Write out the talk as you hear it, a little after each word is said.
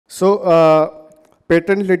So,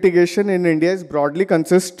 patent litigation in India is broadly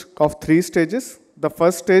consists of 3 stages. The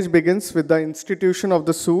first stage begins with the institution of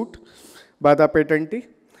the suit by the patentee.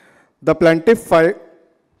 The plaintiff filed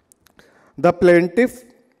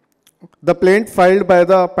by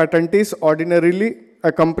the patentee is ordinarily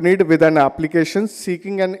accompanied with an application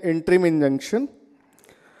seeking an interim injunction.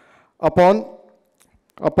 Upon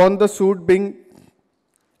the suit being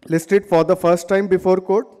listed for the first time before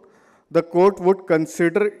court, the court would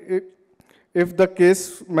consider if the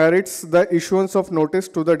case merits the issuance of notice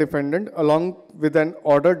to the defendant along with an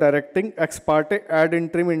order directing ex parte ad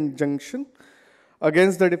interim injunction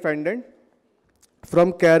against the defendant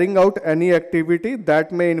from carrying out any activity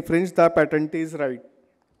that may infringe the patentee's right.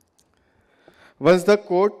 Once the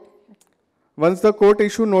court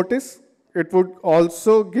issue notice, it would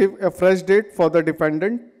also give a fresh date for the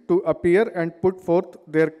defendant to appear and put forth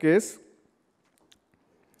their case.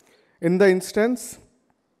 In the instance,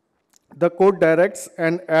 the court directs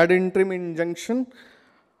an ad interim injunction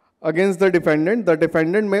against the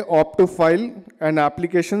defendant may opt to file an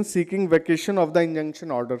application seeking vacation of the injunction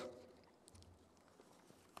order.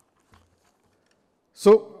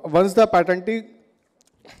 So, once the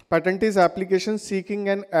patentee's application seeking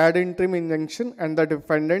an ad interim injunction and the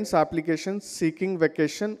defendant's application seeking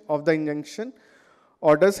vacation of the injunction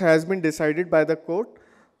orders has been decided by the court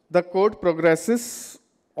progresses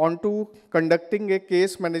on to conducting a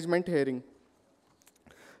case management hearing.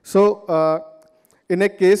 So, in a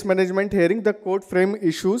case management hearing, the court frame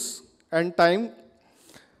issues and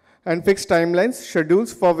fixed timelines,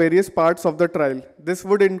 schedules for various parts of the trial. This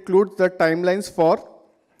would include the timelines for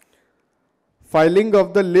filing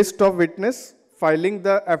of the list of witness, filing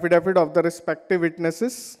the affidavit of the respective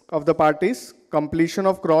witnesses of the parties, completion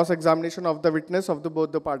of cross-examination of the witness of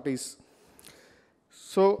both the parties.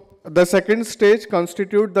 So, the second stage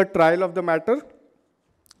constitutes the trial of the matter,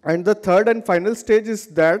 and the third and final stage is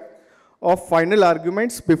that of final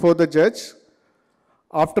arguments before the judge,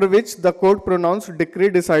 after which the court pronounced decree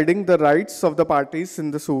deciding the rights of the parties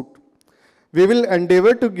in the suit. We will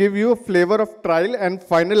endeavor to give you a flavor of trial and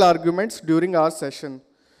final arguments during our session.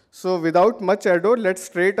 So, without much ado, let's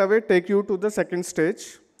straight away take you to the second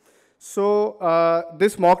stage. So,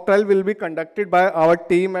 this mock trial will be conducted by our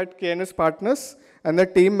team at KNS Partners, and the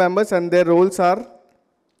team members and their roles are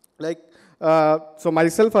like, so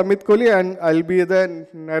myself Amit Kohli, and I'll be the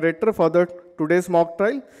narrator for today's mock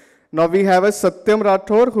trial. Now we have a Satyam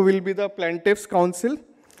Rathore who will be the plaintiff's counsel,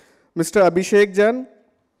 Mr. Abhishek Jain,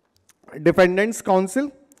 defendant's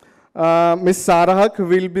counsel, Ms. Sara Haq who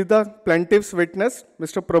will be the plaintiff's witness,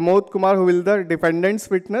 Mr. Pramod Kumar who will be the defendant's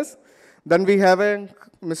witness. Then we have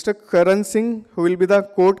Mr. Karan Singh who will be the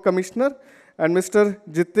court commissioner, and Mr.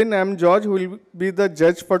 Jitin M. George who will be the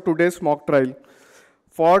judge for today's mock trial.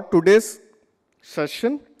 For today's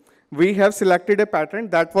session, we have selected a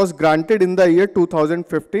patent that was granted in the year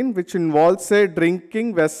 2015, which involves a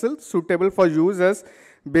drinking vessel suitable for use as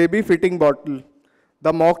baby fitting bottle.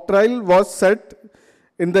 The mock trial was set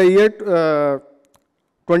in the year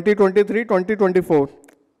 2023-2024.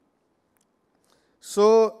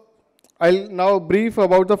 So, I'll now brief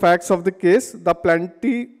about the facts of the case.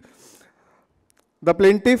 The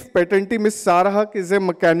plaintiff patentee Ms. Sara Haq is a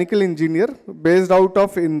mechanical engineer based out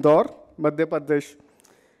of Indore, Madhya Pradesh.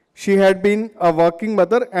 She had been a working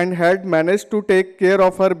mother and had managed to take care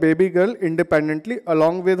of her baby girl independently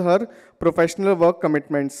along with her professional work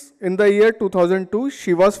commitments. In the year 2002,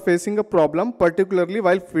 she was facing a problem, particularly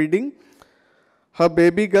while feeding her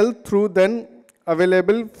baby girl through then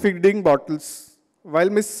available feeding bottles.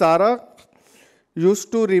 While Ms. Sara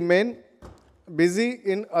used to remain busy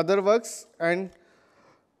in other works and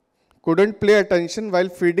couldn't pay attention while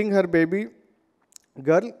feeding her baby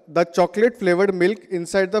girl, the chocolate flavored milk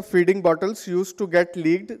inside the feeding bottles used to get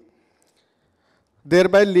leaked,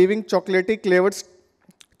 thereby leaving chocolatey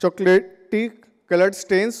colored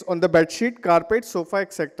stains on the bedsheet, carpet, sofa,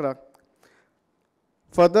 etc.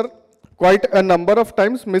 Further, quite a number of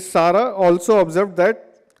times, Ms. Sara also observed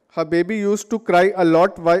that her baby used to cry a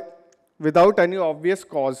lot without any obvious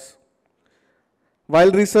cause.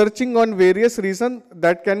 While researching on various reasons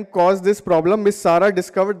that can cause this problem, Ms. Sara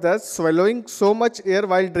discovered that swallowing so much air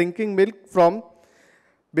while drinking milk from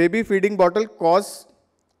baby feeding bottle causes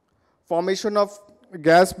formation of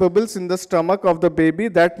gas bubbles in the stomach of the baby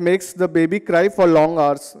that makes the baby cry for long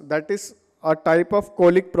hours. That is a type of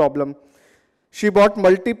colic problem. She bought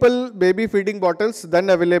multiple baby feeding bottles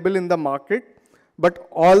then available in the market, but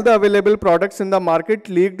all the available products in the market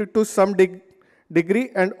leaked to some degree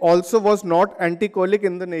and also was not anti-colic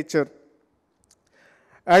in the nature.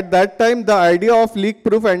 At that time, the idea of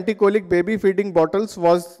leak-proof anti-colic baby feeding bottles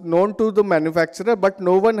was known to the manufacturer, but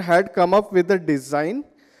no one had come up with a design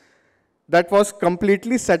that was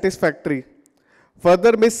completely satisfactory.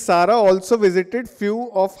 Further, Miss Sarah also visited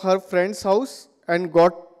few of her friends' house and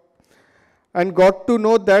got to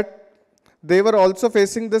know that they were also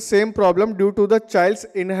facing the same problem due to the child's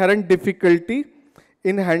inherent difficulty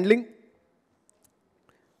in handling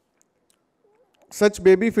such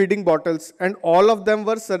baby feeding bottles, and all of them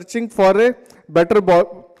were searching for a better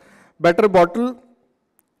bottle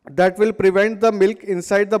that will prevent the milk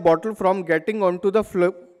inside the bottle from getting onto the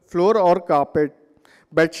floor or carpet,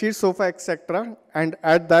 bedsheet, sofa, etc. And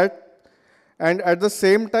at the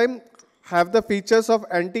same time have the features of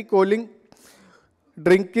anti-cooling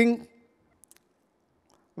drinking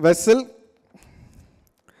vessel.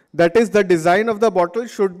 That is, the design of the bottle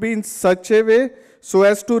should be in such a way so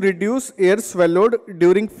as to reduce air swallowed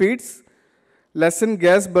during feeds, lessen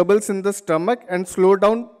gas bubbles in the stomach, and slow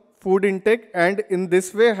down food intake, and in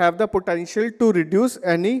this way have the potential to reduce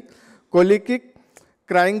any colic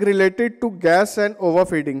crying related to gas and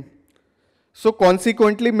overfeeding. So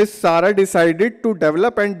consequently, Miss Sarah decided to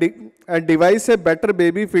develop and devise a better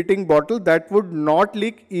baby feeding bottle that would not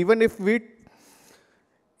leak even if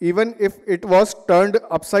it was turned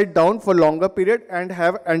upside down for longer period and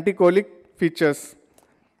have anti-colic features.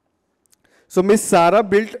 So Miss Sarah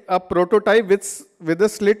built a prototype with a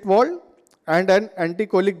slit wall and an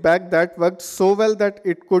anti-colic bag that worked so well that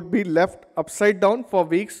it could be left upside down for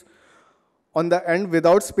weeks on the end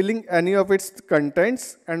without spilling any of its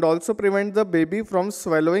contents, and also prevent the baby from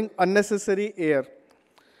swallowing unnecessary air.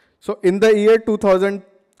 So in the year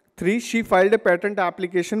 2003, she filed a patent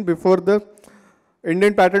application before the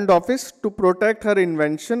Indian Patent Office to protect her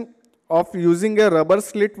invention of using a rubber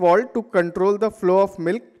slit wall to control the flow of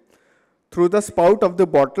milk through the spout of the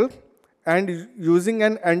bottle, and using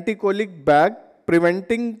an anti-colic bag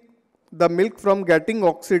preventing the milk from getting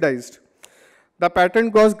oxidized. The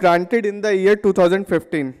patent was granted in the year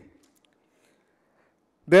 2015.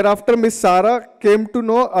 Thereafter, Ms. Sarah came to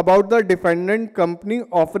know about the defendant company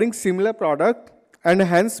offering similar product, and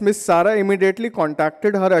hence Ms. Sarah immediately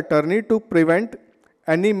contacted her attorney to prevent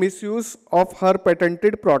any misuse of her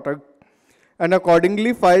patented product, and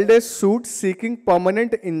accordingly filed a suit seeking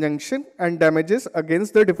permanent injunction and damages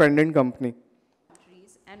against the defendant company.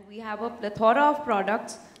 And we have a plethora of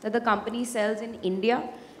products that the company sells in India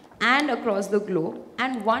and across the globe.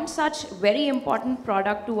 And one such very important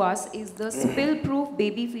product to us is the spill-proof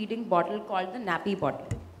baby feeding bottle called the nappy bottle.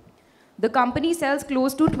 The company sells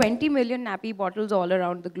close to 20 million nappy bottles all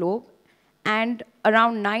around the globe and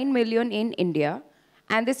around 9 million in India.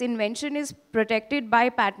 And this invention is protected by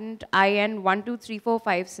patent IN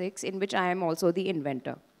 123456, in which I am also the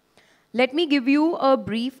inventor. Let me give you a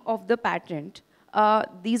brief of the patent.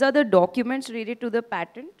 These are the documents related to the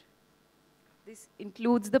patent. This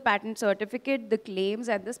includes the patent certificate, the claims,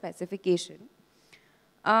 and the specification.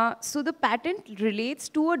 So the patent relates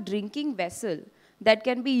to a drinking vessel that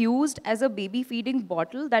can be used as a baby feeding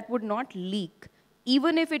bottle that would not leak,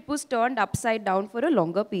 even if it was turned upside down for a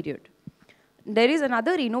longer period. There is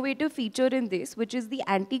another innovative feature in this, which is the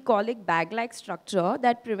anti-colic bag-like structure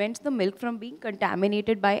that prevents the milk from being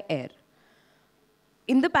contaminated by air.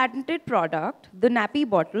 In the patented product, the nappy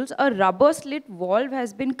bottles, a rubber slit valve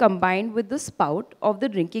has been combined with the spout of the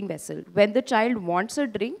drinking vessel. When the child wants a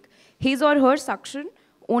drink, his or her suction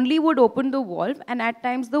only would open the valve, and at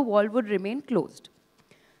times the valve would remain closed.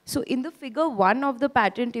 So in the figure 1 of the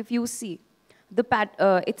patent, if you see,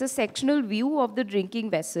 it's a sectional view of the drinking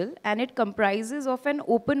vessel, and it comprises of an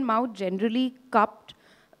open mouth, generally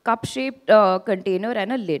cup-shaped container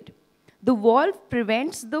and a lid. The valve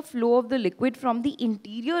prevents the flow of the liquid from the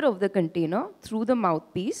interior of the container through the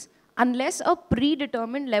mouthpiece unless a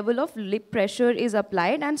predetermined level of lip pressure is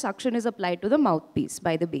applied and suction is applied to the mouthpiece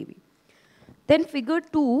by the baby. Then figure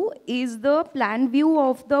 2 is the plan view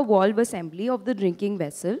of the valve assembly of the drinking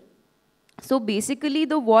vessel. So basically,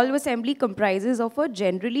 the valve assembly comprises of a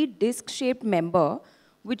generally disc-shaped member,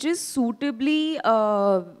 which is suitably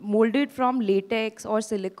molded from latex or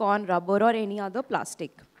silicone, rubber, or any other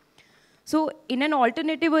plastic. So in an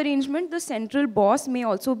alternative arrangement, the central boss may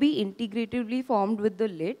also be integratively formed with the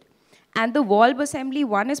lid, and the valve assembly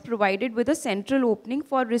 1 is provided with a central opening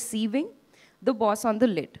for receiving the boss on the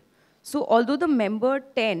lid. So although the member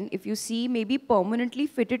 10, if you see, may be permanently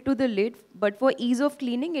fitted to the lid, but for ease of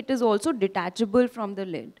cleaning, it is also detachable from the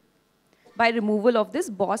lid by removal of this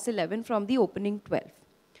boss 11 from the opening 12.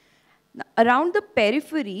 Now, around the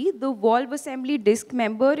periphery, the valve assembly disc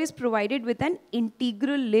member is provided with an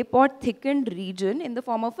integral lip or thickened region in the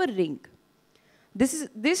form of a ring.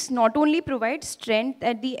 This not only provides strength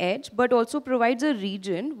at the edge, but also provides a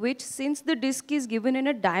region which, since the disc is given in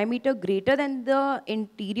a diameter greater than the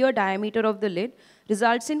interior diameter of the lid,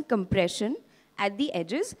 results in compression at the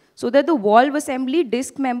edges, so that the valve assembly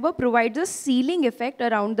disc member provides a sealing effect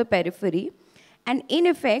around the periphery. And in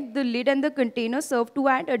effect, the lid and the container serve to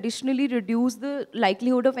additionally reduce the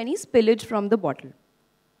likelihood of any spillage from the bottle.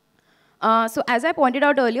 So as I pointed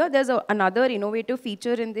out earlier, there's another innovative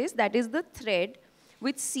feature in this, that is the thread,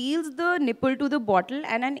 which seals the nipple to the bottle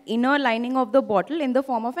and an inner lining of the bottle in the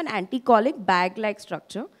form of an anti-colic bag-like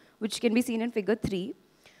structure, which can be seen in figure 3.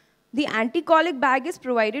 The anti-colic bag is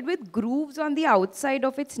provided with grooves on the outside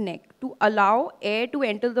of its neck to allow air to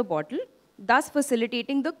enter the bottle, thus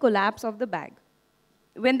facilitating the collapse of the bag.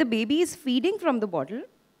 When the baby is feeding from the bottle,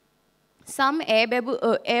 some air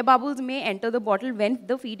bubbles may enter the bottle when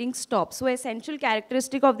the feeding stops. So essential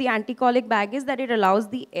characteristic of the anti-colic bag is that it allows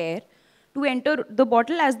the air to enter the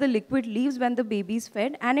bottle as the liquid leaves when the baby is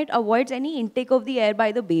fed, and it avoids any intake of the air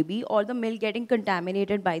by the baby or the milk getting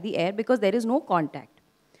contaminated by the air because there is no contact.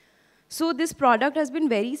 So this product has been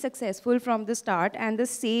very successful from the start, and the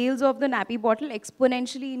sales of the nappy bottle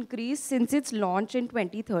exponentially increased since its launch in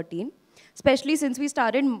 2013, especially since we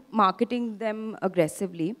started marketing them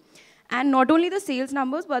aggressively. And not only the sales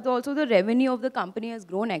numbers, but also the revenue of the company has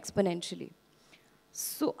grown exponentially.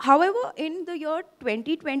 So, however, in the year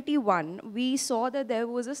 2021, we saw that there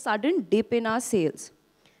was a sudden dip in our sales.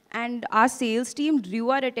 And our sales team drew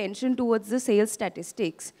our attention towards the sales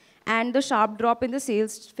statistics. And the sharp drop in the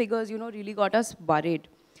sales figures, really got us worried.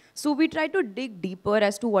 So we tried to dig deeper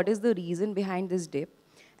as to what is the reason behind this dip.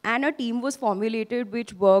 And a team was formulated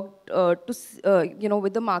which worked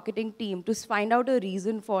with the marketing team to find out a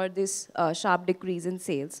reason for this sharp decrease in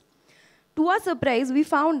sales. To our surprise, we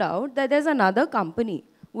found out that there's another company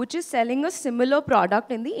which is selling a similar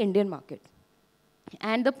product in the Indian market.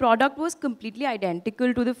 And the product was completely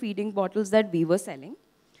identical to the feeding bottles that we were selling,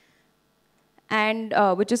 and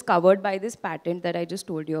which is covered by this patent that I just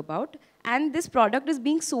told you about. And this product is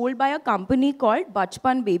being sold by a company called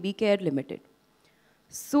Bachpan Baby Care Limited.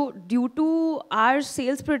 So due to our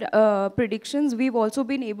sales predictions, we've also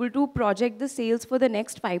been able to project the sales for the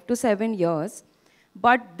next 5 to 7 years.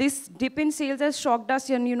 But this dip in sales has shocked us,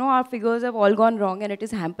 and our figures have all gone wrong, and it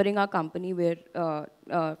is hampering our company. We're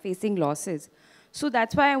facing losses. So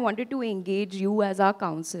that's why I wanted to engage you as our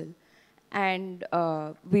counsel. And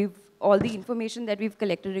all the information that we've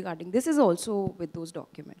collected regarding this is also with those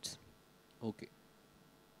documents. Okay.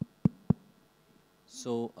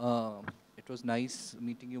 So it was nice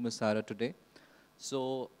meeting you, Ms. Sara, today.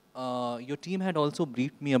 So your team had also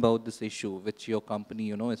briefed me about this issue which your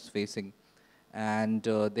company, is facing. And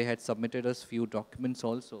they had submitted us few documents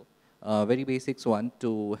also, very basics one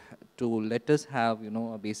to let us have,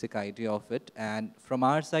 a basic idea of it. And from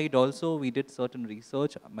our side also, we did certain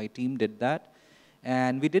research. My team did that.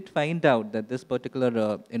 And we did find out that this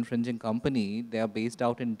particular infringing company, they are based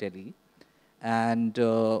out in Delhi. And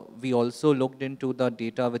we also looked into the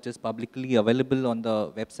data which is publicly available on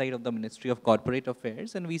the website of the Ministry of Corporate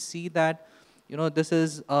Affairs. And we see that, this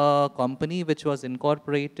is a company which was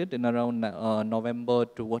incorporated in around November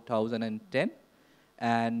 2010.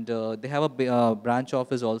 And they have a branch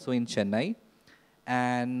office also in Chennai.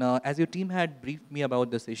 And as your team had briefed me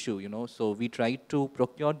about this issue, so we tried to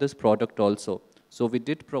procure this product also. So we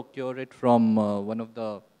did procure it from one of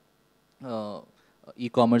the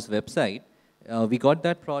e-commerce website. We got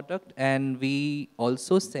that product, and we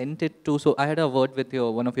also sent it to, so I had a word with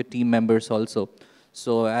one of your team members also.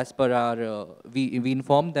 So as per our, we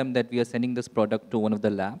informed them that we are sending this product to one of the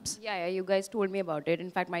labs. Yeah, you guys told me about it. In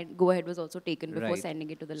fact, my go-ahead was also taken before sending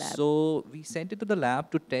it to the lab. So we sent it to the lab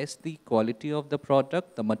to test the quality of the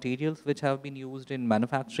product, the materials which have been used in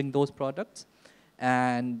manufacturing those products.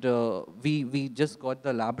 And we just got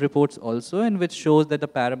the lab reports also, and which shows that the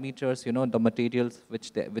parameters, the materials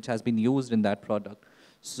which has been used in that product.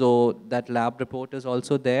 So that lab report is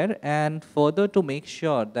also there. And further, to make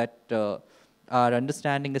sure that our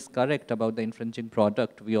understanding is correct about the infringing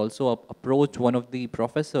product, we also approached one of the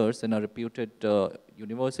professors in a reputed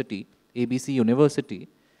university, ABC University,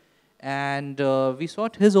 and we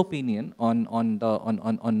sought his opinion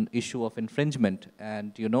on issue of infringement.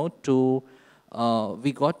 And we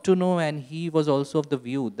got to know, and he was also of the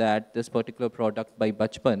view that this particular product by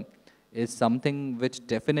Bachpan is something which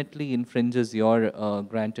definitely infringes your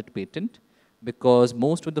granted patent, because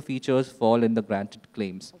most of the features fall in the granted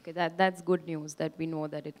claims. Okay, that's good news that we know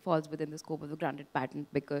that it falls within the scope of the granted patent,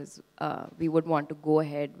 because we would want to go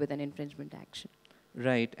ahead with an infringement action.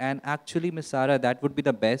 Right, and actually, Ms. Sara, that would be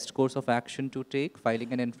the best course of action to take,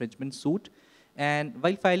 filing an infringement suit. And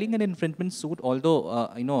while filing an infringement suit, although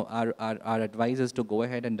our advice is to go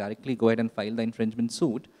ahead and directly go ahead and file the infringement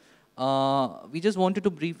suit, we just wanted to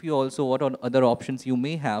brief you also what other options you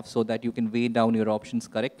may have so that you can weigh down your options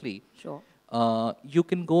correctly. Sure. You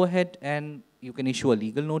can go ahead and you can issue a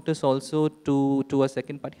legal notice also to a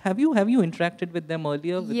second party. Have you interacted with them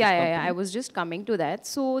earlier? With this company? I was just coming to that.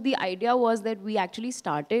 So the idea was that we actually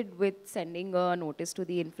started with sending a notice to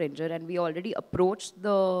the infringer, and we already approached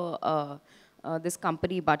the this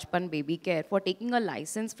company, Bachpan Baby Care, for taking a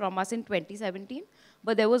license from us in 2017,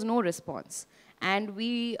 but there was no response. And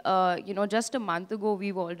we, just a month ago,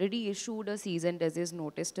 we've already issued a cease and desist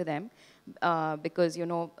notice to them because,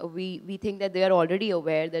 we think that they are already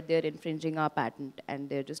aware that they're infringing our patent and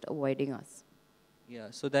they're just avoiding us. Yeah,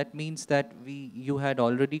 so that means that you had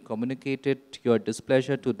already communicated your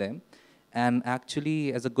displeasure to them, and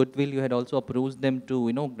actually, as a goodwill, you had also approached them to,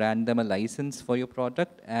 grant them a license for your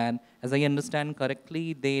product. And as I understand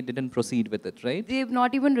correctly, they didn't proceed with it, right? They've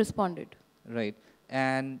not even responded. Right.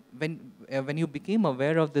 And when you became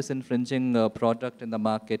aware of this infringing product in the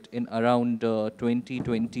market in around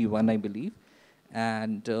 2021, I believe,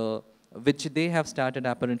 and which they have started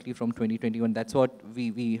apparently from 2021. That's what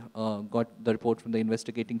we got the report from the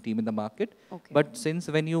investigating team in the market. Okay. But since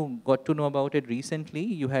when you got to know about it recently,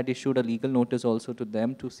 you had issued a legal notice also to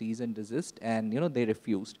them to cease and desist, and they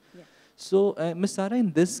refused. Yeah. So, Ms. Sara,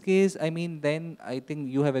 in this case, I mean, then I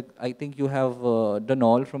think you have done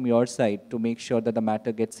all from your side to make sure that the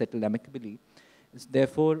matter gets settled amicably.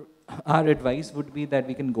 Therefore, our advice would be that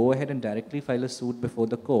we can go ahead and directly file a suit before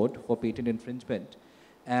the court for patent infringement.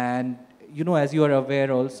 And, as you are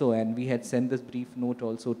aware also, and we had sent this brief note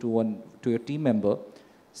also to your team member,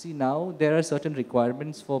 see, now there are certain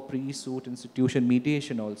requirements for pre-suit institution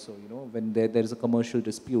mediation also, when there is a commercial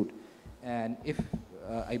dispute. And if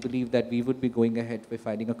I believe that we would be going ahead with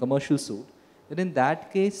filing a commercial suit, then in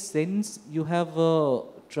that case, since you have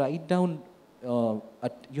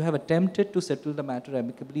you have attempted to settle the matter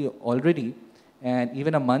amicably already, and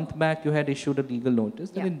even a month back you had issued a legal notice,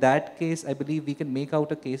 then in that case, I believe we can make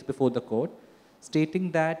out a case before the court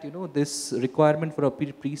stating that, this requirement for a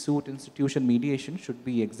pre-suit institution mediation should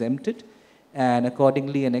be exempted, and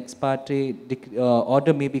accordingly an ex parte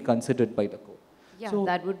order may be considered by the court. Yeah, so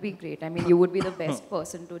that would be great. I mean, you would be the best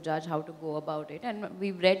person to judge how to go about it. And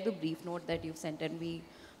we've read the brief note that you've sent, and we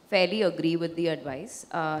fairly agree with the advice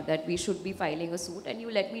that we should be filing a suit. And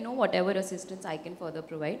you let me know whatever assistance I can further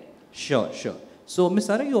provide. Sure, sure. So, Ms.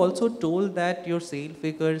 Sara, you also told that your sale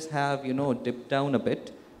figures have, dipped down a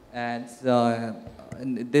bit. And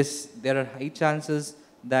there are high chances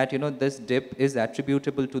that, this dip is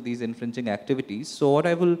attributable to these infringing activities. So, what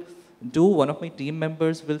I will do, one of my team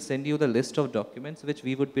members will send you the list of documents which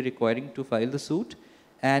we would be requiring to file the suit,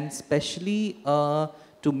 and especially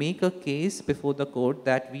to make a case before the court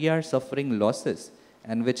that we are suffering losses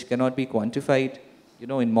and which cannot be quantified,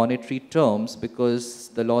 in monetary terms, because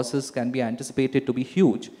the losses can be anticipated to be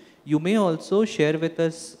huge. You may also share with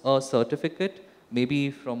us a certificate, maybe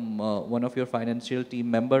from one of your financial team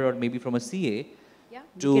member or maybe from a CA,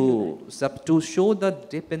 to show the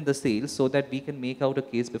dip in the sales so that we can make out a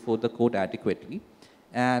case before the court adequately.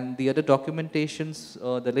 And the other documentations,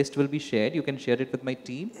 the list will be shared. You can share it with my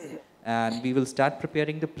team, and we will start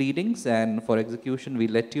preparing the pleadings, and for execution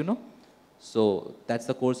we'll let you know. So that's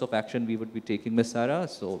the course of action we would be taking, Ms. Sara.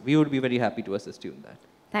 So we would be very happy to assist you in that.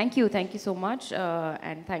 Thank you so much,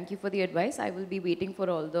 and thank you for the advice. I will be waiting for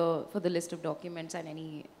the list of documents and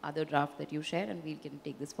any other draft that you share, and we can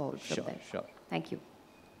take this forward from there. Sure. Thank you.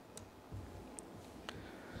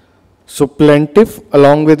 So plaintiff,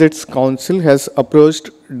 along with its counsel, has approached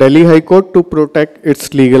Delhi High Court to protect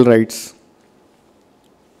its legal rights.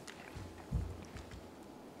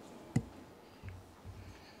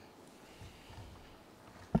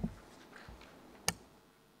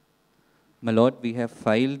 My lord, we have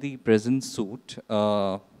filed the present suit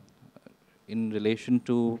in relation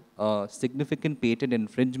to significant patent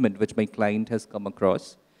infringement which my client has come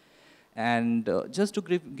across. And just to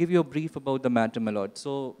give you a brief about the matter, my lord.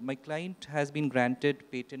 So my client has been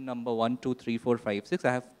granted patent number 123456.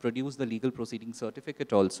 I have produced the legal proceeding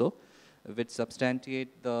certificate also, which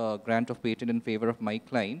substantiate the grant of patent in favor of my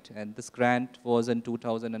client. And this grant was in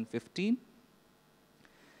 2015.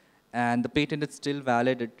 And the patent is still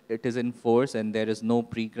valid, it is in force, and there is no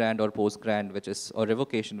pre-grant or post-grant or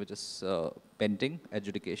revocation which is pending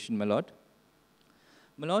adjudication, my lord.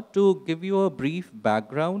 My lord, to give you a brief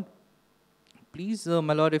background, please,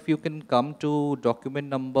 my lord, if you can come to document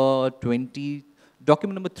number 3,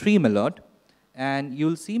 my lord. And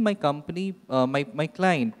you'll see my company, my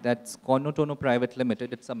client, that's Konotono Private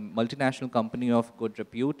Limited. It's a multinational company of good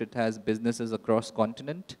repute. It has businesses across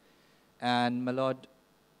continent. And my lord,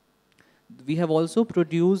 we have also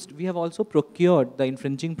procured the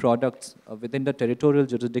infringing products within the territorial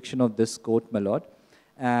jurisdiction of this court, my lord.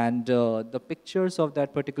 And the pictures of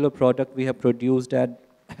that particular product we have produced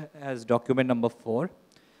as document number 4.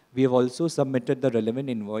 We have also submitted the relevant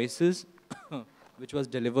invoices, which was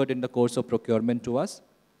delivered in the course of procurement to us.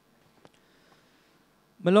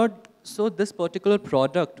 My lord, so this particular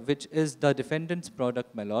product, which is the defendant's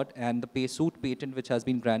product, my lord, and the suit patent which has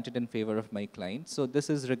been granted in favor of my client. So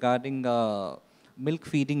this is regarding milk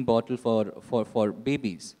feeding bottle for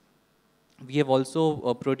babies. We have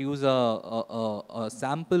also produced a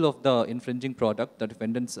sample of the infringing product, the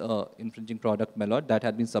defendant's infringing product, my lord, that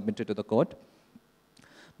had been submitted to the court.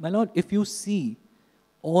 My lord, if you see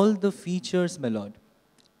all the features, my lord,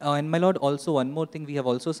 and my lord, also one more thing, we have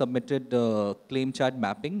also submitted claim chart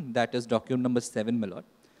mapping, that is document number 7, my lord.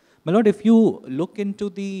 My lord, if you look into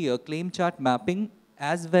the claim chart mapping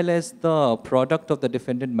as well as the product of the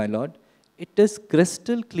defendant, my lord, it is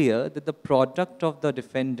crystal clear that the product of the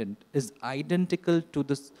defendant is identical to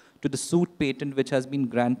the suit patent which has been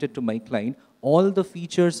granted to my client. All the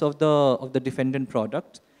features of the defendant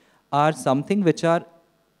product are something which are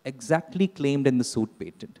exactly claimed in the suit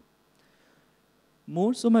patent.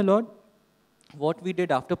 More so, my lord, what we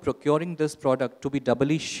did after procuring this product to be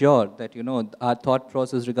doubly sure that, you know, our thought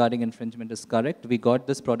process regarding infringement is correct, we got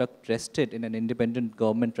this product tested in an independent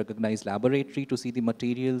government recognized laboratory to see the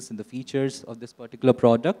materials and the features of this particular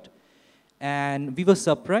product. And we were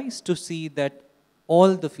surprised to see that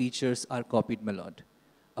all the features are copied, my lord.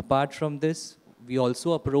 Apart from this, we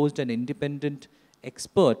also approached an independent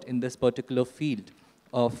expert in this particular field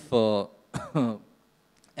of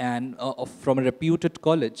from a reputed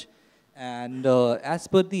college. And as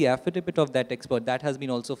per the affidavit of that expert, that has been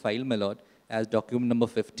also filed, my lord, as document number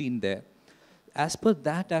 15 there. As per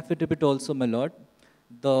that affidavit also, my lord,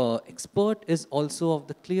 the expert is also of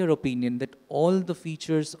the clear opinion that all the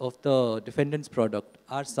features of the defendant's product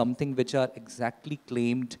are something which are exactly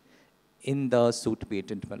claimed in the suit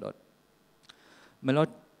patent, my lord.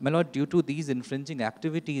 My lord, due to these infringing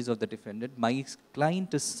activities of the defendant, my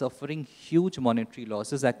client is suffering huge monetary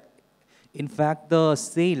losses. In fact, the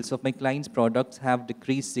sales of my client's products have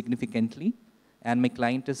decreased significantly, and my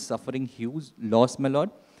client is suffering huge loss, my lord.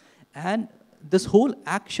 And this whole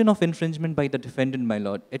action of infringement by the defendant, my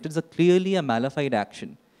lord, it is clearly a malified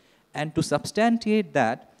action. And to substantiate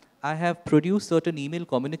that, I have produced certain email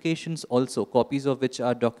communications also, copies of which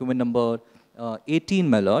are document number 18,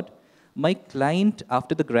 my lord. My client,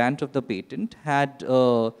 after the grant of the patent, had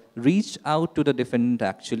reached out to the defendant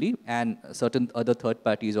actually, and certain other third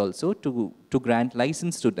parties also, to grant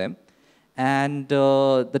license to them. And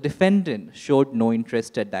the defendant showed no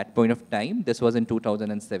interest at that point of time. This was in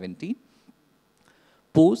 2017.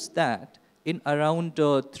 Post that, in around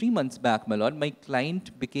 3 months back, my lord, my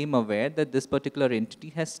client became aware that this particular entity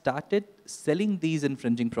has started selling these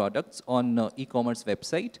infringing products on e-commerce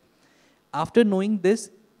website. After knowing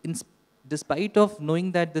this, despite of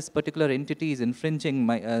knowing that this particular entity is infringing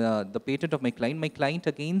the patent of my client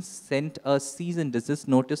again sent a cease and desist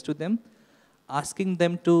notice to them, asking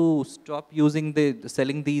them to stop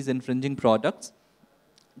selling these infringing products.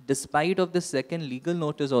 Despite of the second legal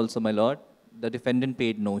notice also, my lord, the defendant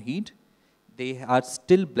paid no heed. They are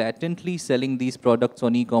still blatantly selling these products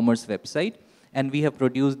on e-commerce website, and we have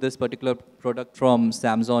produced this particular product from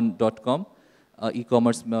Samsung.com.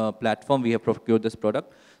 E-commerce platform, we have procured this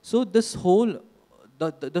product. So this whole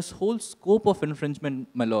scope of infringement,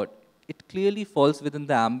 my lord, it clearly falls within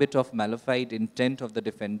the ambit of malified intent of the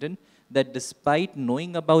defendant, that despite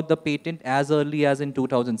knowing about the patent as early as in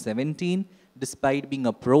 2017, despite being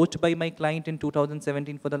approached by my client in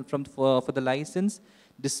 2017 for the license,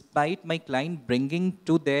 despite my client bringing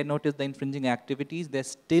to their notice the infringing activities, they're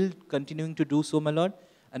still continuing to do so, my lord.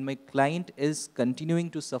 And my client is continuing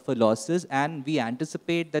to suffer losses, and we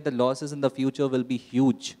anticipate that the losses in the future will be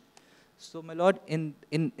huge. So, my lord, in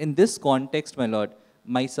this context, my lord,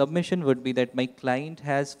 my submission would be that my client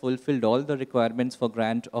has fulfilled all the requirements for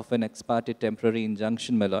grant of an ex parte temporary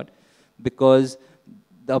injunction, my lord, because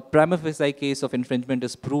the prima facie case of infringement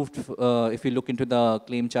is proved if you look into the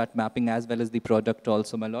claim chart mapping as well as the product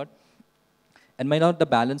also, my lord. And my lord, the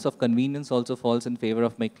balance of convenience also falls in favor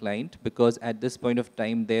of my client, because at this point of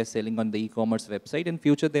time, they're selling on the e-commerce website. In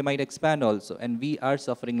future, they might expand also. And we are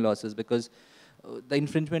suffering losses because the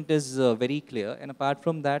infringement is very clear. And apart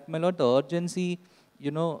from that, my lord, the urgency,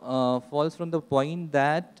 falls from the point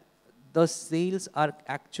that the sales are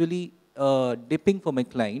actually dipping for my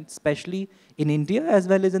client, especially in India as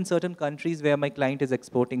well as in certain countries where my client is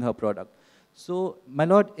exporting her product. So, my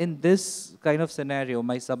lord, in this kind of scenario,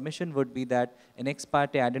 my submission would be that an ex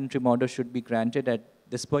parte ad interim order should be granted at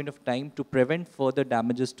this point of time to prevent further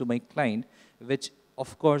damages to my client, which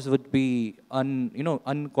of course would be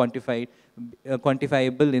unquantified,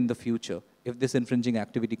 quantifiable in the future if this infringing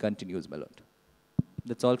activity continues, my lord.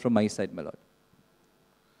 That's all from my side, my lord.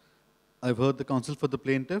 I've heard the counsel for the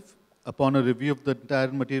plaintiff. Upon a review of the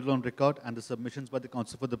entire material on record and the submissions by the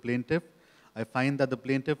counsel for the plaintiff, I find that the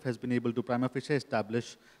plaintiff has been able to prima facie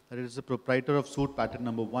establish that it is the proprietor of suit patent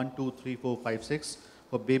number 123456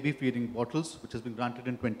 for baby feeding bottles, which has been granted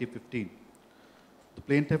in 2015. The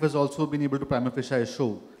plaintiff has also been able to prima facie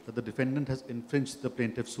show that the defendant has infringed the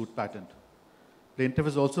plaintiff's suit patent. Plaintiff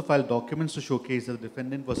has also filed documents to showcase that the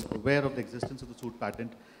defendant was aware of the existence of the suit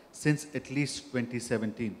patent since at least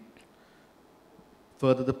 2017.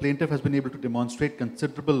 Further, the plaintiff has been able to demonstrate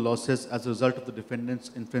considerable losses as a result of the defendant's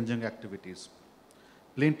infringing activities.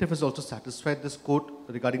 Plaintiff has also satisfied this court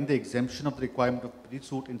regarding the exemption of the requirement of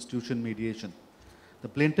pre-suit institution mediation. The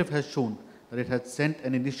plaintiff has shown that it had sent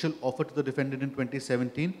an initial offer to the defendant in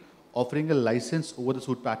 2017, offering a license over the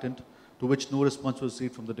suit patent, to which no response was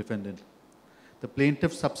received from the defendant. The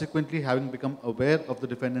plaintiff, subsequently having become aware of the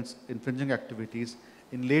defendant's infringing activities,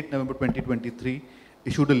 in late November 2023,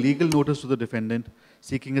 issued a legal notice to the defendant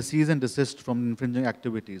seeking a cease and desist from infringing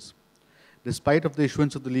activities. Despite of the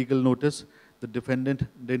issuance of the legal notice, the defendant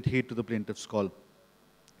didn't heed to the plaintiff's call.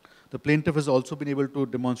 The plaintiff has also been able to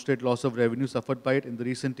demonstrate loss of revenue suffered by it in the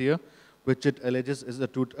recent year, which it alleges is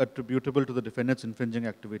attributable to the defendant's infringing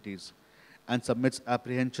activities, and submits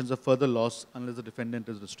apprehensions of further loss unless the defendant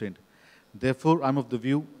is restrained. Therefore, I'm of the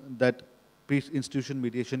view that pre-institution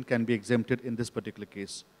mediation can be exempted in this particular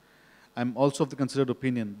case. I'm also of the considered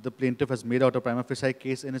opinion the plaintiff has made out a prima facie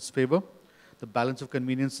case in its favor. The balance of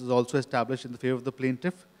convenience is also established in the favor of the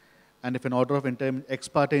plaintiff, and if an order of ex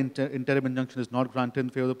parte interim injunction is not granted in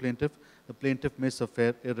favor of the plaintiff may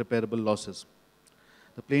suffer irreparable losses.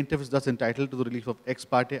 The plaintiff is thus entitled to the relief of ex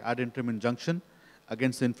parte ad interim injunction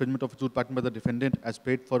against the infringement of a suit patent by the defendant as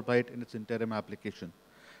paid for by it in its interim application.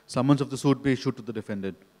 Summons of the suit be issued to the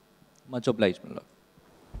defendant. Much obliged, my lord.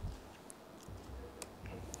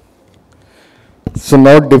 So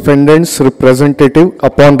now defendant's representative,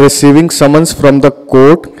 upon receiving summons from the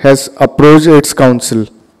court, has approached its counsel.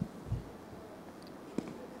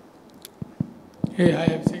 Hey,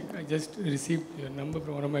 I just received your number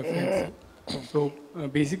from one of my friends. So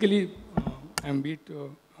basically, I'm a bit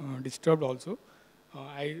disturbed also.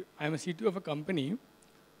 I'm a CTO of a company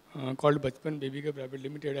called Bachpan Baby Care Private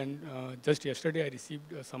Limited, and just yesterday I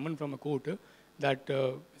received a summon from a court that,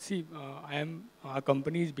 our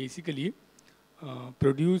company is basically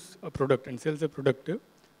produce a product and sells a product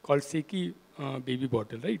called Seki baby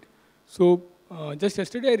bottle, right? So just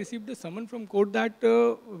yesterday I received a summon from court that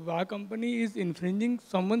our company is infringing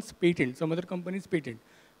someone's patent, some other company's patent.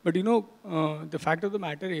 But you know, the fact of the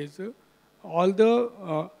matter is, I've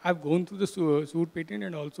gone through the suit patent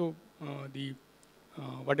and also the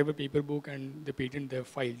whatever paper book and the patent they've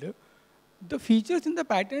filed. The features in the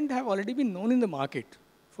patent have already been known in the market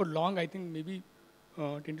for long, I think maybe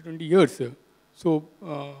 10 to 20 years. So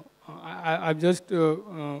I've just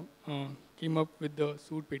came up with the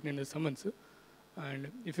suit patent and the summons. And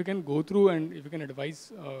if you can go through and if you can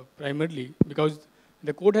advise primarily, because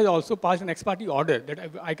the court has also passed an ex parte order that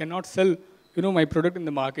I cannot sell, my product in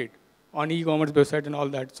the market on e-commerce website and all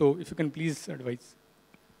that. So if you can please advise.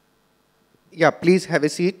 Yeah, please have a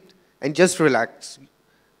seat and just relax.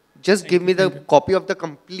 Just give me the copy of the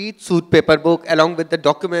complete suit paper book along with the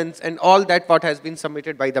documents and all that what has been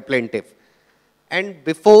submitted by the plaintiff. And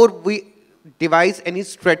before we devise any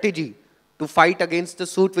strategy to fight against the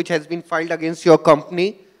suit which has been filed against your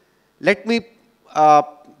company, let me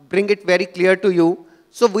bring it very clear to you.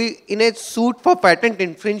 So in a suit for patent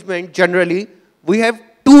infringement, generally, we have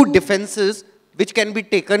two defenses which can be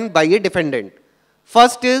taken by a defendant.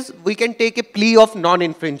 First is, we can take a plea of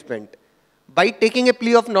non-infringement. By taking a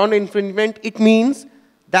plea of non-infringement, it means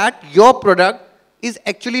that your product is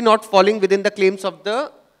actually not falling within the claims of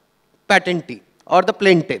the patentee or the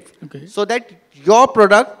plaintiff. Okay. So that your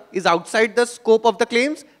product is outside the scope of the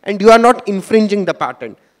claims and you are not infringing the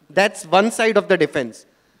patent. That's one side of the defense.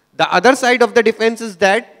 The other side of the defense is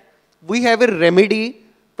that we have a remedy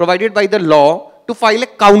provided by the law to file a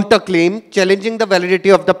counterclaim challenging the validity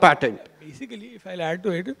of the patent. Basically, if I'll add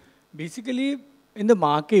to it, basically in the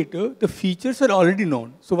market, the features are already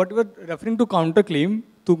known. So what we are referring to counterclaim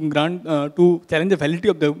to grant, to challenge the validity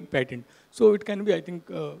of the patent. So it can be, I think,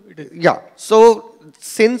 it is. Yeah. So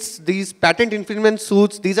since these patent infringement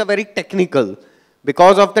suits, these are very technical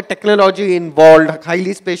because of the technology involved,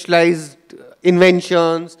 highly specialized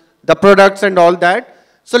inventions, the products and all that.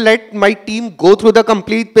 So let my team go through the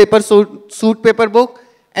complete suit paper book,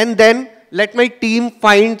 and then let my team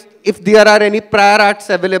find if there are any prior arts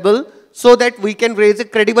available, so that we can raise a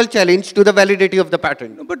credible challenge to the validity of the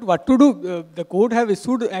patent. No, but what to do? The court have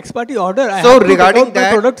issued ex parte order. So regarding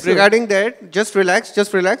that, just relax.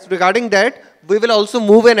 Regarding that, we will also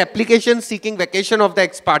move an application seeking vacation of the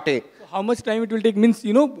ex parte. How much time it will take means,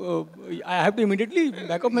 I have to immediately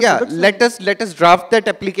back up my products. Let us draft that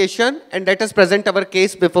application and let us present our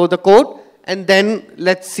case before the court, and then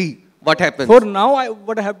let's see what happens. For now,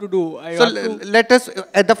 what I have to do? Let us,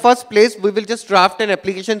 at the first place, we will just draft an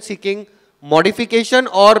application seeking modification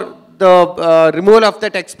or the removal of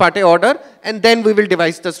that ex parte order, and then we will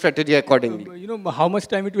devise the strategy accordingly. How much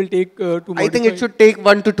time it will take to modify? I think it should take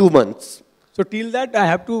 1 to 2 months. So till that, I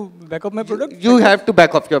have to back up my product? You have to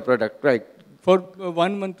back off your product, right. For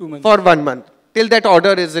 1 month, 2 months? For 1 month, till that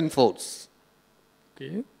order is in force.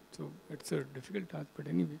 Okay, so it's a difficult task, but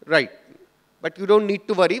anyway. Right. But you don't need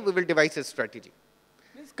to worry, we will devise a strategy.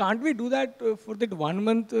 Can't we do that for that 1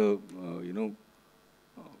 month,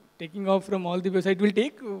 taking off from all the websites? It will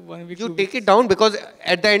take 1 week. You take it down because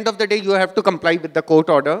at the end of the day, you have to comply with the court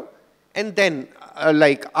order. And then,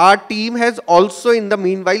 our team has also in the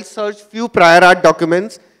meanwhile searched few prior art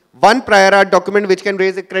documents. One prior art document which can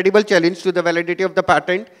raise a credible challenge to the validity of the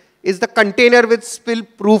patent is the container with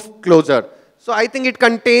spill-proof closure. So I think it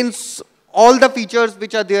contains all the features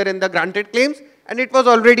which are there in the granted claims, and it was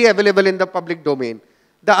already available in the public domain.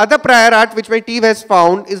 The other prior art which my team has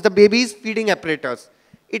found is the baby's feeding apparatus.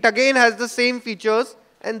 It again has the same features,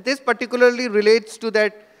 and this particularly relates to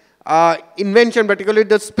that invention, particularly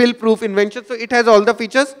the spill-proof invention. So it has all the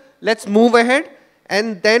features. Let's move ahead,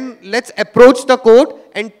 and then let's approach the court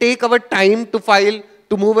and take our time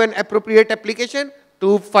to move an appropriate application,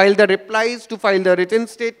 to file the replies, to file the written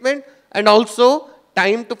statement, and also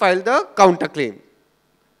time to file the counterclaim.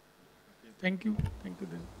 Thank you. Thank you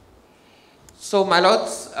then. So, my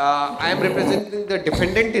lords, I am representing the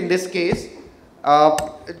defendant in this case.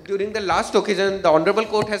 During the last occasion, the Honorable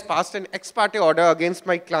Court has passed an ex parte order against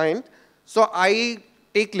my client. So, I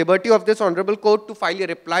take liberty of this Honorable Court to file a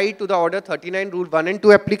reply to the Order 39 Rule 1 and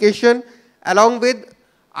 2 application. Along with,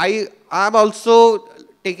 I am also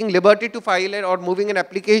taking liberty to file or moving an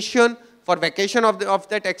application for vacation of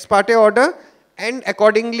that ex parte order. And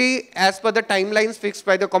accordingly, as per the timelines fixed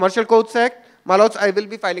by the Commercial Codes Act, my lords, I will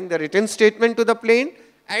be filing the written statement to the plaintiff.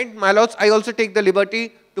 And my lords, I also take the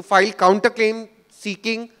liberty to file counterclaim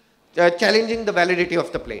seeking, challenging the validity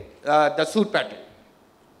of the the suit patent.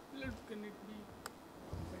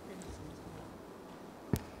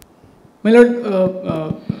 My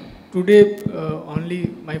lord, today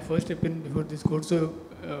only my first step in before this court. So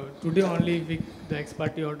today only the ex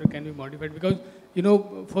parte order can be modified because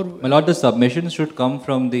for... My lord, the submissions should come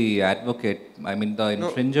from the advocate. I mean, the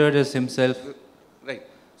infringer is himself. Right.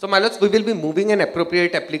 So, my lords, we will be moving an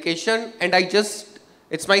appropriate application, and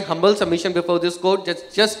it's my humble submission before this court,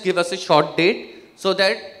 just give us a short date so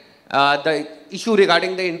that the issue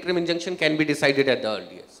regarding the interim injunction can be decided at the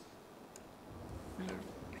earliest.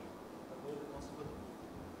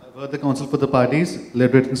 I've heard the counsel for the parties.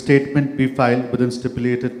 Let written statement be filed within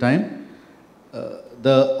stipulated time.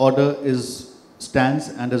 The order stands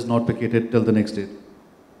and is not vacated till the next date.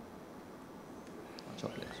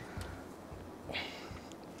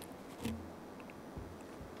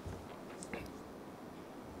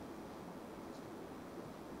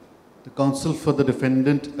 The counsel for the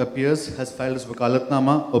defendant appears, has filed his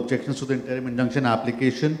wakalatnama, objections to the interim injunction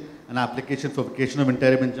application, an application for vacation of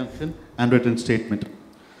interim injunction, and written statement.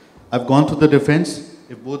 I've gone through the defense.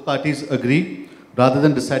 If both parties agree, rather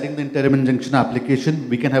than deciding the interim injunction application,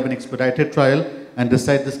 we can have an expedited trial and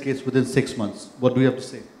decide this case within 6 months. What do you have to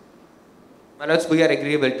say? My lords, we are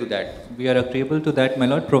agreeable to that. We are agreeable to that, my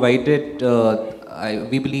lord, provided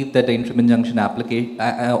we believe that the interim injunction application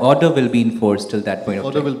order will be enforced till that point of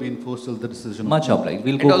time. Order will be enforced till the decision. Much obliged.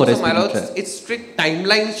 We'll and go for also, my lords, trial. its strict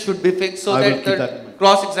timelines should be fixed so that the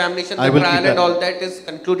cross-examination, the trial and all that is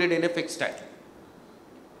concluded in a fixed time.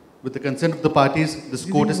 With the consent of the parties, this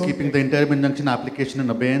court is keeping the interim injunction application in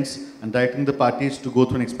abeyance and directing the parties to go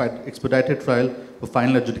through an expedited trial for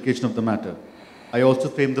final adjudication of the matter. I also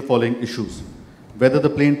frame the following issues. Whether the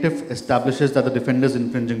plaintiff establishes that the defendant is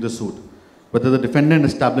infringing the suit. Whether the defendant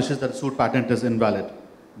establishes that the suit patent is invalid.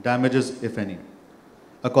 Damages, if any.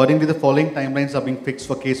 Accordingly, the following timelines are being fixed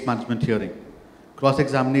for case management hearing.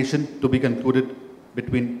 Cross-examination to be concluded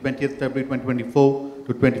between 20th February 2024 to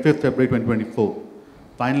to 25th February 2024.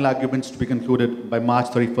 Final arguments to be concluded by March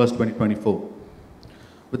 31st, 2024.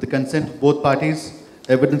 With the consent of both parties,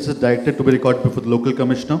 evidence is directed to be recorded before the local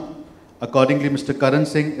commissioner. Accordingly, Mr. Karan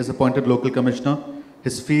Singh is appointed local commissioner.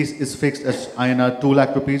 His fees is fixed as INR 2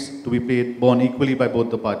 lakh rupees to be paid, borne equally by both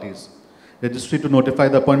the parties. Registry to notify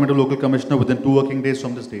the appointment of local commissioner within 2 working days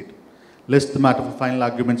from this date. List the matter for final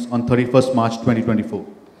arguments on 31st March 2024.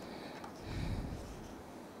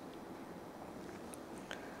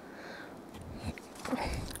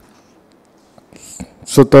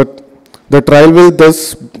 So the trial will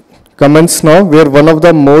thus commence now, where one of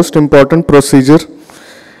the most important procedure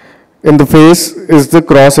in the phase is the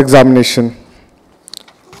cross-examination.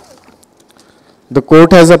 The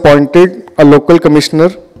court has appointed a local commissioner,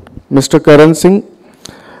 Mr. Karan Singh,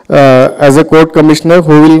 as a court commissioner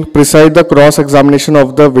who will preside the cross-examination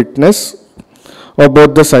of the witness of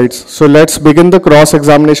both the sides. So let's begin the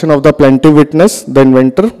cross-examination of the plaintiff witness, the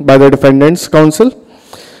inventor, by the defendant's counsel.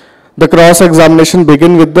 The cross-examination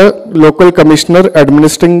begins with the local commissioner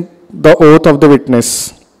administering the oath of the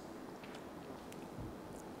witness.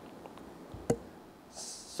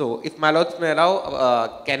 So, if my lords may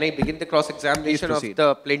allow, can I begin the cross-examination of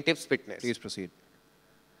the plaintiff's witness? Please proceed.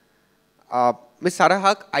 Ms. Sarah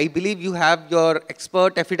Haq, I believe you have your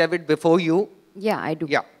expert affidavit before you. Yeah, I do.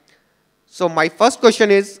 Yeah. So, my first question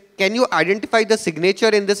is, can you identify the signature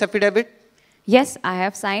in this affidavit? Yes, I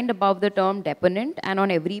have signed above the term deponent and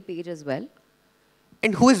on every page as well.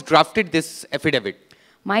 And who has drafted this affidavit?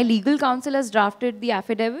 My legal counsel has drafted the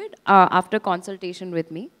affidavit after consultation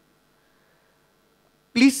with me.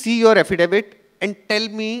 Please see your affidavit and tell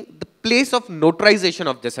me the place of notarization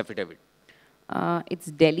of this affidavit. It's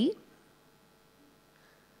Delhi.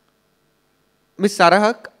 Ms. Sarah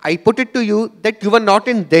Haq, I put it to you that you were not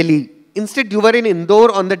in Delhi. Instead, you were in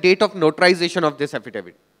Indore on the date of notarization of this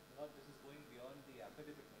affidavit.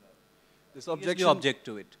 This objection, object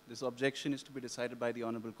to it. This objection is to be decided by the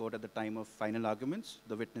Honorable Court at the time of final arguments.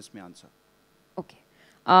 The witness may answer. Okay.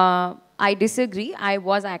 I disagree. I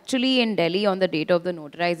was actually in Delhi on the date of the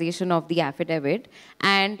notarization of the affidavit,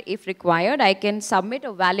 and if required, I can submit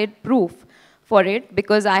a valid proof for it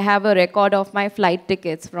because I have a record of my flight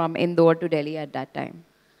tickets from Indore to Delhi at that time.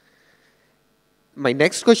 My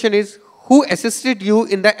next question is, who assisted you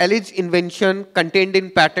in the alleged invention contained in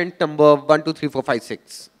patent number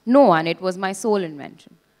 123456? No one. It was my sole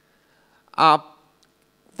invention.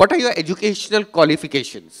 What are your educational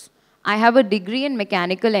qualifications? I have a degree in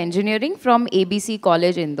mechanical engineering from ABC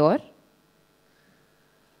College, Indore.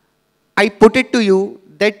 I put it to you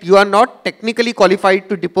that you are not technically qualified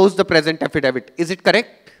to depose the present affidavit. Is it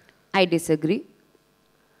correct? I disagree.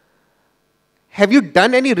 Have you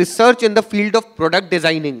done any research in the field of product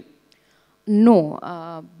designing?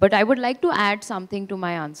 No, but I would like to add something to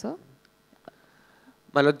my answer.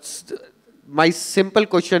 My simple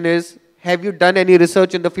question is, have you done any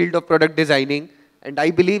research in the field of product designing? And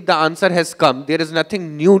I believe the answer has come. There is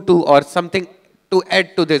nothing new to or something to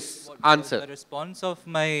add to this answer. The response of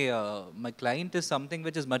my my client is something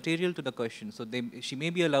which is material to the question. So she may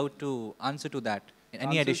be allowed to answer to that.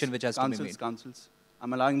 Any addition which has to be made. Counsels,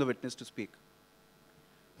 I'm allowing the witness to speak.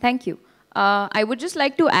 Thank you. I would just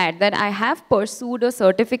like to add that I have pursued a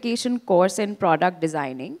certification course in product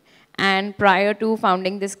designing. And prior to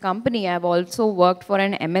founding this company, I've also worked for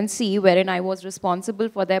an MNC wherein I was responsible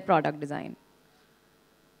for their product design.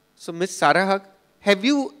 So, Ms. Sarah Haq, have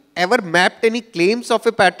you ever mapped any claims of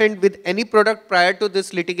a patent with any product prior to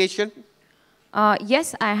this litigation?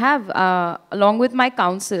 Yes, I have. Along with my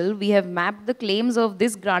counsel, we have mapped the claims of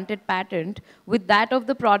this granted patent with that of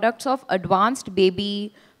the products of Advanced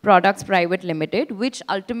Baby Products Private Limited, which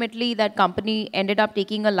ultimately that company ended up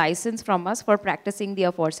taking a license from us for practicing the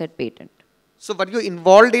aforesaid patent. So were you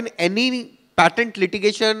involved in any patent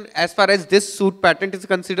litigation as far as this suit patent is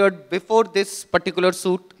considered before this particular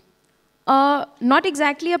suit? Not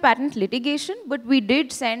exactly a patent litigation, but we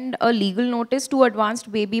did send a legal notice to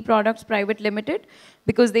Advanced Baby Products Private Limited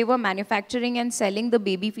because they were manufacturing and selling the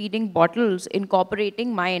baby feeding bottles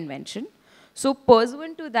incorporating my invention. So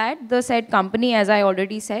pursuant to that, the said company, as I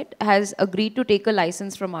already said, has agreed to take a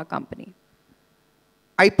license from our company.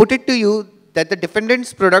 I put it to you that the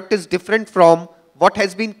defendant's product is different from what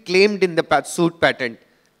has been claimed in the suit patent.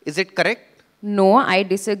 Is it correct? No, I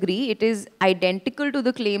disagree. It is identical to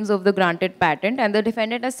the claims of the granted patent, and the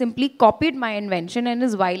defendant has simply copied my invention and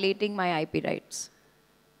is violating my IP rights.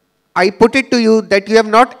 I put it to you that you have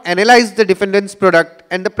not analyzed the defendant's product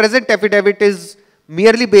and the present affidavit is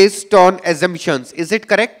merely based on assumptions. Is it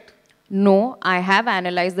correct? No, I have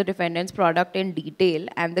analyzed the defendant's product in detail,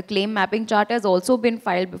 and the claim mapping chart has also been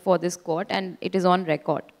filed before this court and it is on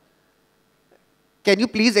record. Can you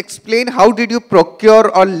please explain how did you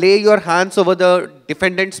procure or lay your hands over the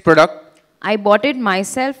defendant's product? I bought it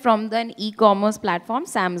myself from the e-commerce platform,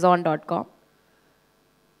 Samzon.com.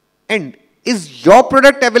 And is your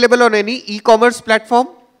product available on any e-commerce platform?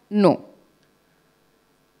 No.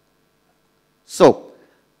 So,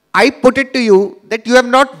 I put it to you that you have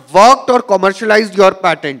not worked or commercialized your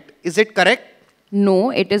patent. Is it correct?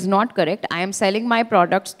 No, it is not correct. I am selling my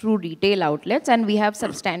products through retail outlets and we have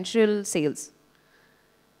substantial sales.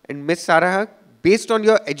 And Ms. Sarah, based on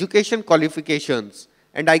your education qualifications,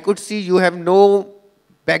 and I could see you have no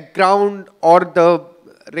background or the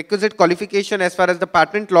requisite qualification as far as the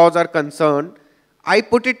patent laws are concerned, I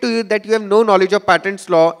put it to you that you have no knowledge of patents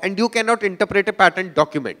law and you cannot interpret a patent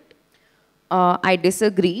document. I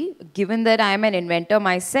disagree. Given that I am an inventor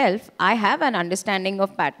myself, I have an understanding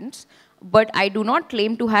of patents, but I do not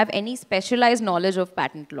claim to have any specialized knowledge of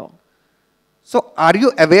patent law. So, are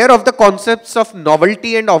you aware of the concepts of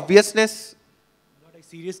novelty and obviousness? I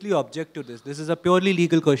seriously object to this. This is a purely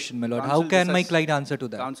legal question, my lord. How can my client answer to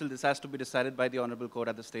that? Counsel, this has to be decided by the Honorable Court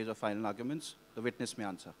at the stage of final arguments. The witness may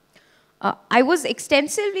answer. I was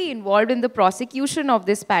extensively involved in the prosecution of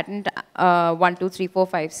this patent 1, 2, 3, 4,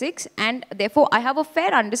 5, 6, and therefore I have a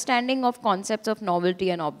fair understanding of concepts of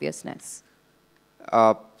novelty and obviousness.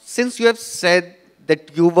 Since you have said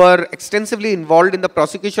that you were extensively involved in the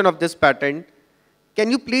prosecution of this patent,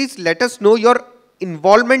 can you please let us know your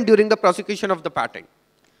involvement during the prosecution of the patent?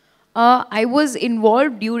 I was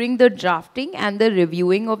involved during the drafting and the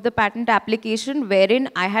reviewing of the patent application, wherein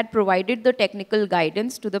I had provided the technical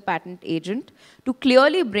guidance to the patent agent to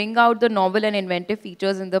clearly bring out the novel and inventive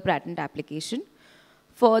features in the patent application.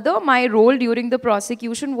 Further, my role during the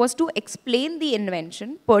prosecution was to explain the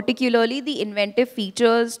invention, particularly the inventive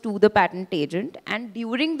features, to the patent agent. And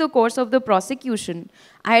during the course of the prosecution,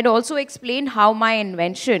 I had also explained how my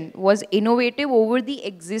invention was innovative over the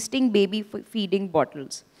existing baby feeding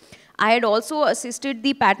bottles. I had also assisted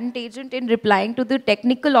the patent agent in replying to the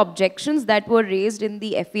technical objections that were raised in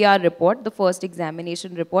the FER report, the first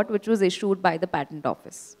examination report, which was issued by the patent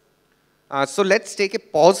office. So let's take a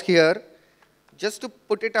pause here. Just to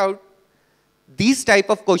put it out, these type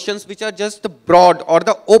of questions which are just the broad or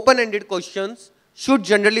the open-ended questions should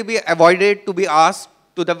generally be avoided to be asked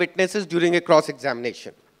to the witnesses during a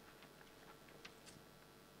cross-examination.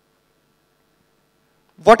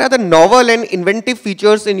 What are the novel and inventive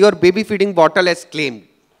features in your baby feeding bottle as claimed?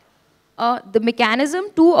 The mechanism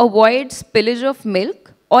to avoid spillage of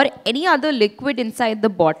milk or any other liquid inside the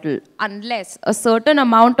bottle unless a certain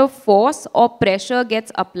amount of force or pressure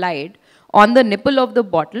gets applied on the nipple of the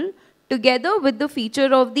bottle, together with the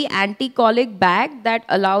feature of the anti-colic bag that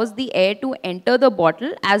allows the air to enter the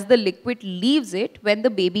bottle as the liquid leaves it when the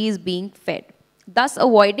baby is being fed, thus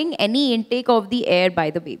avoiding any intake of the air by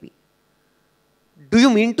the baby. Do you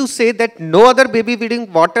mean to say that no other baby feeding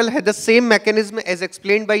bottle had the same mechanism as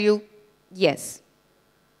explained by you? Yes.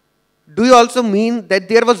 Do you also mean that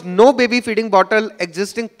there was no baby feeding bottle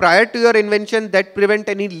existing prior to your invention that prevent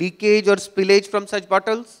any leakage or spillage from such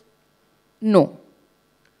bottles? No.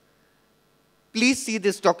 Please see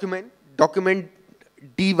this document, document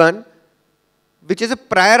D1, which is a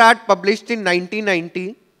prior art published in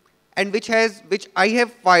 1990 and which I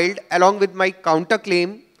have filed along with my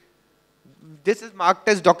counterclaim. This is marked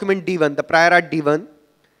as document D1, the prior art D1.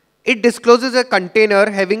 It discloses a container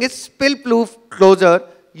having a spill-proof closure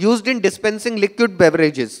used in dispensing liquid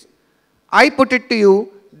beverages. I put it to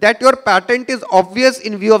you that your patent is obvious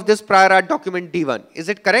in view of this prior art document D1. Is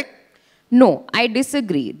it correct? No, I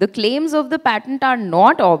disagree. The claims of the patent are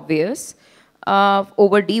not obvious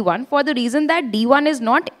over D1 for the reason that D1 is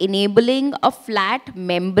not enabling a flat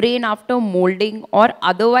membrane after molding or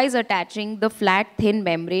otherwise attaching the flat thin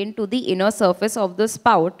membrane to the inner surface of the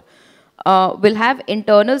spout will have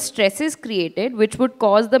internal stresses created which would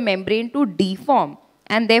cause the membrane to deform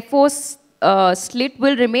and therefore slit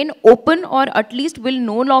will remain open or at least will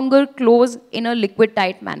no longer close in a liquid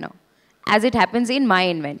tight manner as it happens in my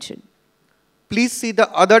invention. Please see the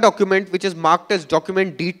other document which is marked as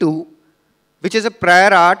document D2, which is a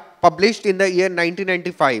prior art published in the year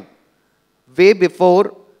 1995, way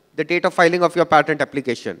before the date of filing of your patent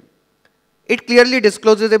application. It clearly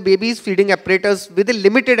discloses a baby's feeding apparatus with a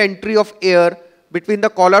limited entry of air between the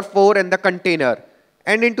collar 4 and the container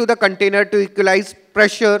and into the container to equalize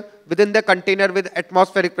pressure within the container with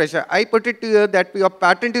atmospheric pressure. I put it to you that your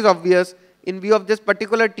patent is obvious in view of this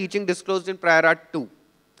particular teaching disclosed in prior art 2.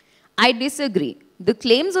 I disagree. The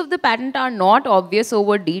claims of the patent are not obvious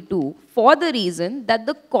over D2 for the reason that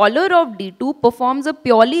the collar of D2 performs a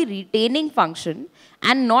purely retaining function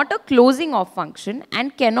and not a closing off function,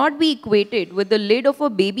 and cannot be equated with the lid of a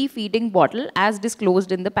baby feeding bottle as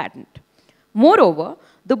disclosed in the patent. Moreover,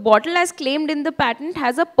 the bottle as claimed in the patent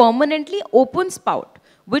has a permanently open spout,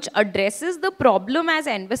 which addresses the problem as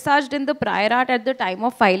envisaged in the prior art at the time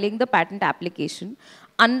of filing the patent application,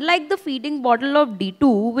 unlike the feeding bottle of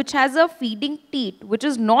D2, which has a feeding teat, which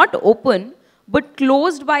is not open, but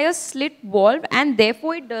closed by a slit valve, and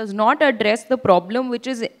therefore it does not address the problem which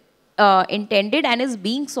is intended and is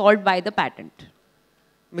being solved by the patent.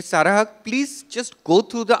 Ms. Sarahak, please just go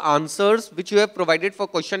through the answers which you have provided for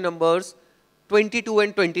question numbers 22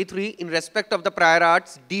 and 23 in respect of the prior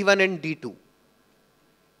arts D1 and D2.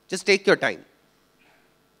 Just take your time.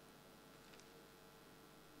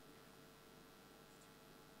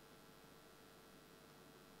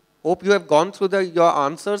 Hope you have gone through your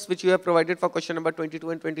answers which you have provided for question number 22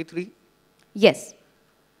 and 23. Yes.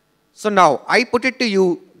 So now, I put it to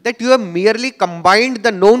you that you have merely combined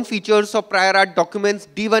the known features of prior art documents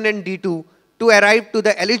D1 and D2 to arrive to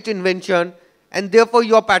the alleged invention, and therefore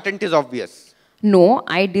your patent is obvious. No,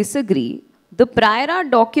 I disagree. The prior art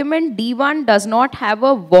document D1 does not have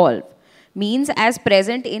a valve, means as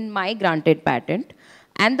present in my granted patent.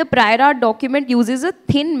 And the prior art document uses a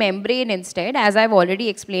thin membrane instead, as I've already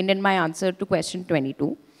explained in my answer to question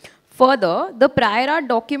 22. Further, the prior art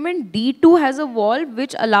document D2 has a valve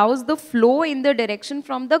which allows the flow in the direction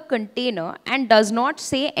from the container and does not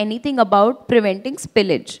say anything about preventing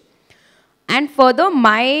spillage. And further,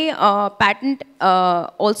 my patent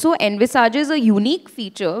also envisages a unique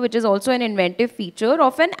feature, which is also an inventive feature,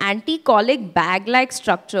 of an anti-colic bag-like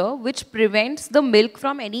structure which prevents the milk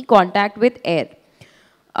from any contact with air.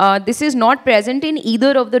 This is not present in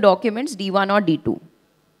either of the documents, D1 or D2.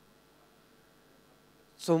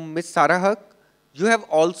 So, Ms. Sarahak, you have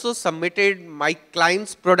also submitted my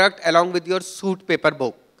client's product along with your suit paper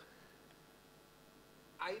book.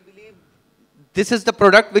 I believe this is the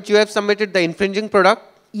product which you have submitted, the infringing product?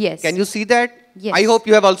 Yes. Can you see that? Yes. I hope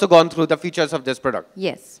you have also gone through the features of this product.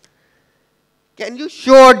 Yes. Can you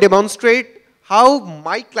show or demonstrate how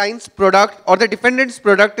my client's product or the defendant's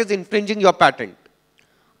product is infringing your patent?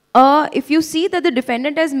 If you see that the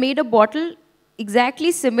defendant has made a bottle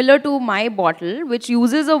exactly similar to my bottle, which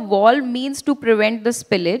uses a valve means to prevent the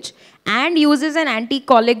spillage and uses an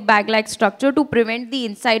anti-colic bag-like structure to prevent the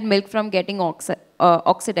inside milk from getting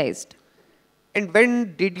oxidized. And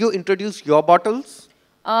when did you introduce your bottles?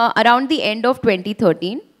 Around the end of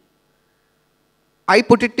 2013. I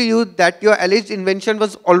put it to you that your alleged invention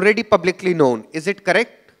was already publicly known. Is it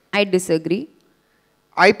correct? I disagree.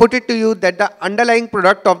 I put it to you that the underlying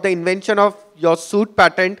product of the invention of your suit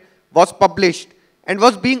patent was published and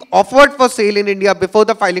was being offered for sale in India before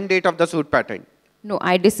the filing date of the suit patent. No,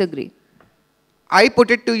 I disagree. I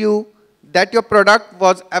put it to you that your product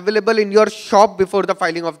was available in your shop before the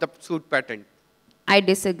filing of the suit patent. I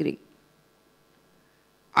disagree.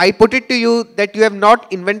 I put it to you that you have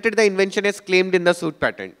not invented the invention as claimed in the suit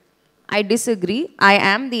patent. I disagree. I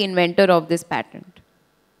am the inventor of this patent.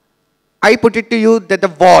 I put it to you that the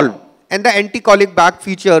valve and the anti-colic bag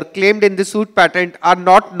feature claimed in the suit patent are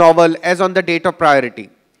not novel as on the date of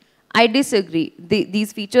priority. I disagree.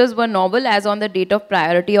 These features were novel as on the date of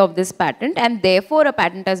priority of this patent, and therefore a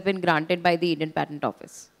patent has been granted by the Indian Patent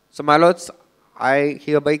Office. So, my lords, I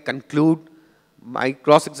hereby conclude my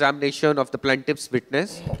cross-examination of the plaintiff's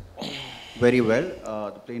witness. Very well.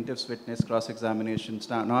 The plaintiff's witness cross-examination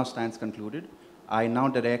now stands concluded. I now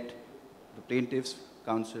direct the plaintiff's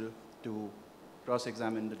counsel to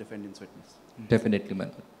cross-examine the defendant's witness. Definitely,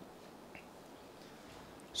 ma'am.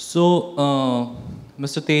 So,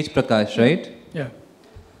 Mr. Tej Prakash, right? Yeah.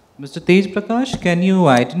 Mr. Tej Prakash, can you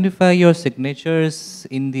identify your signatures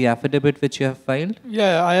in the affidavit which you have filed?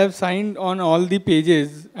 Yeah, I have signed on all the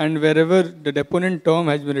pages and wherever the deponent term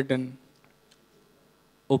has been written.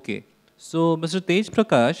 Okay. So, Mr. Tej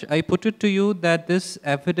Prakash, I put it to you that this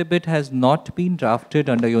affidavit has not been drafted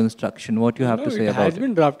under your instruction. What you have to say about it? It has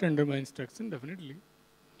been drafted under my instruction, definitely.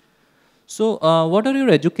 So, what are your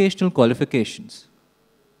educational qualifications?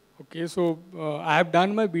 Okay, so I have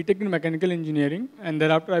done my BTech in mechanical engineering and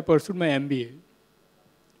thereafter I pursued my MBA.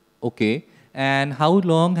 Okay. And how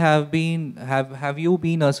long have you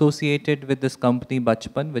been associated with this company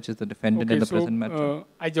Bachpan, which is the defendant in the present matter?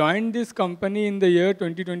 I joined this company in the year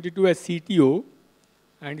 2022 as CTO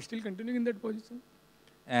and still continuing in that position.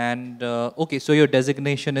 And okay, so your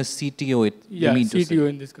designation is CTO. Yeah, CTO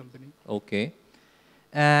in this company. Okay.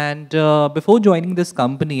 And before joining this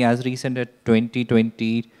company as recent at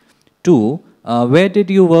 2022, where did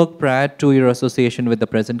you work prior to your association with the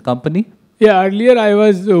present company? Yeah, earlier I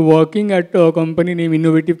was working at a company named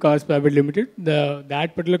Innovative Cars Private Limited.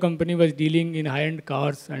 That particular company was dealing in high-end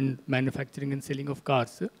cars and manufacturing and selling of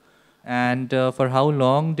cars. And for how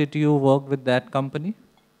long did you work with that company?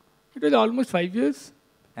 It was almost 5 years.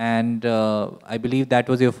 And I believe that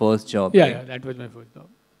was your first job. Yeah, right? yeah, that was my first job.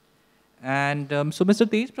 And so, Mr.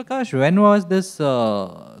 Tej Prakash, when was this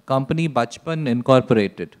company Bachpan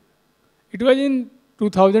incorporated? It was in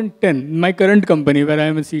 2010, my current company where I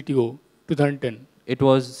am a CTO, 2010. It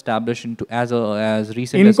was established as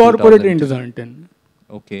recent Incorporated in as 2010.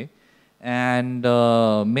 Okay. And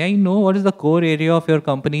may I know what is the core area of your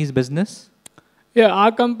company's business? Yeah,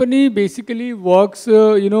 our company basically works,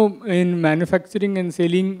 in manufacturing and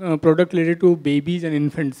selling product related to babies and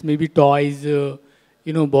infants, maybe toys,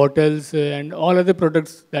 bottles, and all other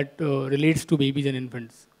products that relates to babies and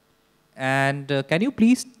infants. And can you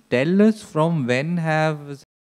please tell us from when